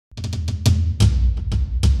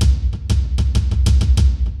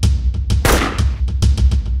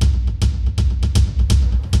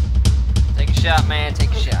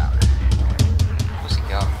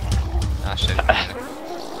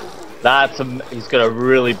He's got a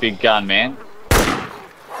really big gun, man.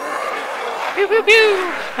 Pew pew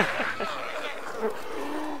pew!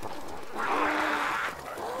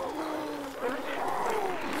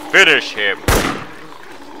 Finish him!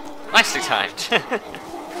 Nicely timed.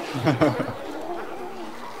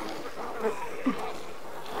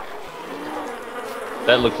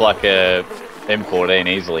 That looked like a M14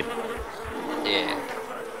 easily. Yeah.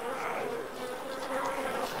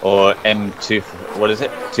 Or M2, what is it?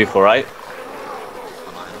 248?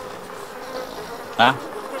 249. Huh?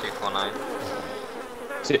 249.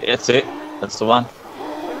 That's it. That's the one.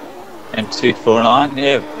 M249?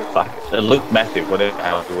 Yeah, fuck. It looked massive, whatever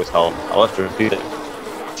how it was told. I'll have to repeat it.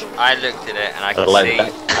 I looked at it and I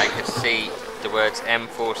could see the words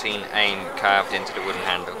M14 aim carved into the wooden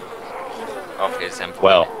handle of his M14.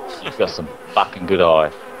 Well, you've got some fucking good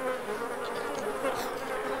eye.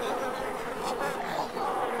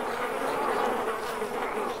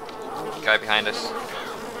 Guy behind us.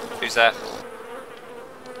 Who's that?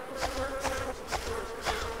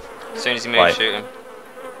 As soon as he moves, shoot him.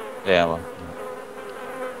 Yeah, well.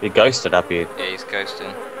 He ghosted up here. Yeah, he's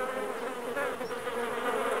ghosting.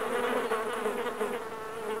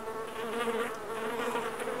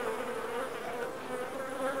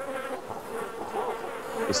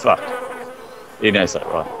 He's fucked. He knows that,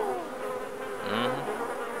 right?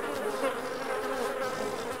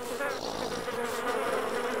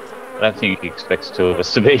 I don't think he expects two of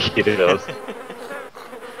us to be here, does.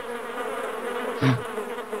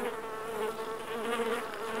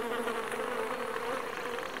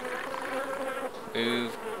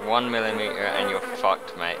 Move 1 millimeter and you're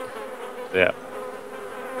fucked, mate. Yeah.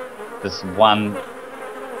 There's one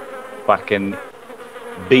fucking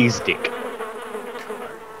bee's dick.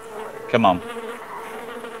 Come on.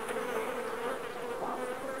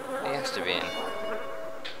 He has to be in.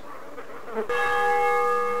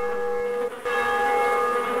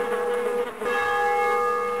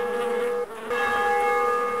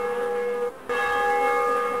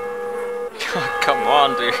 Come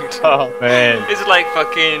on, dude. Oh man. This is like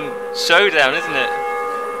fucking showdown, isn't it?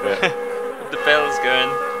 Yeah. The bell's going.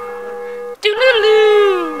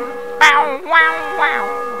 Doo-doo-doo! Wow, wow, wow.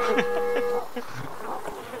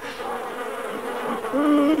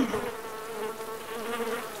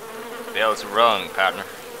 Bell's wrong, partner.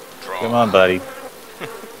 Wrong. Come on, buddy.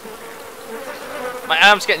 My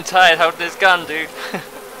arm's getting tired holding this gun, dude.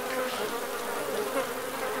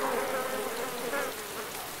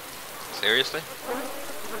 Seriously?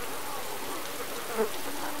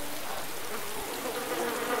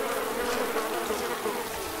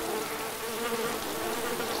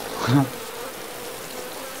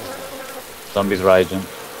 Zombies raging.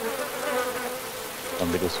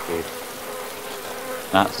 Zombie disappeared.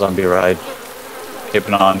 Nah, zombie rage. Keep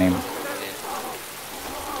an eye on him.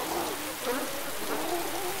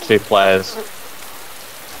 Two players.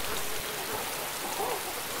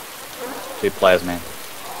 Two players, man.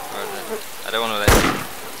 I don't want to let him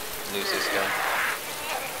lose this guy.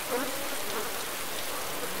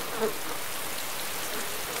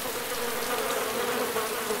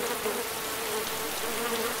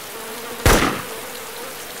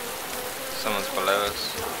 Someone's below us.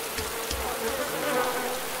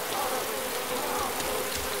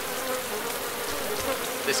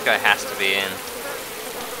 This guy has to be in.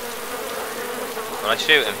 Will I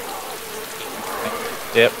shoot him?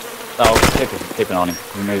 Yep. Oh, keep an eye on him.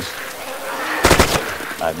 He moves.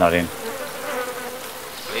 No, not in.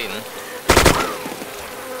 Bleeding.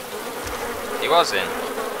 He was in.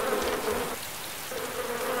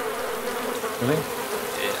 Really?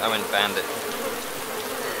 Yeah, I went Bandit.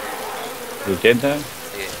 He dead though?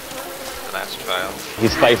 Yeah. The last trial.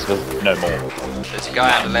 His face was no more. There's a guy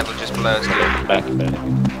at the level just below us, dude. Back to bed.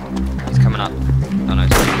 He's coming up.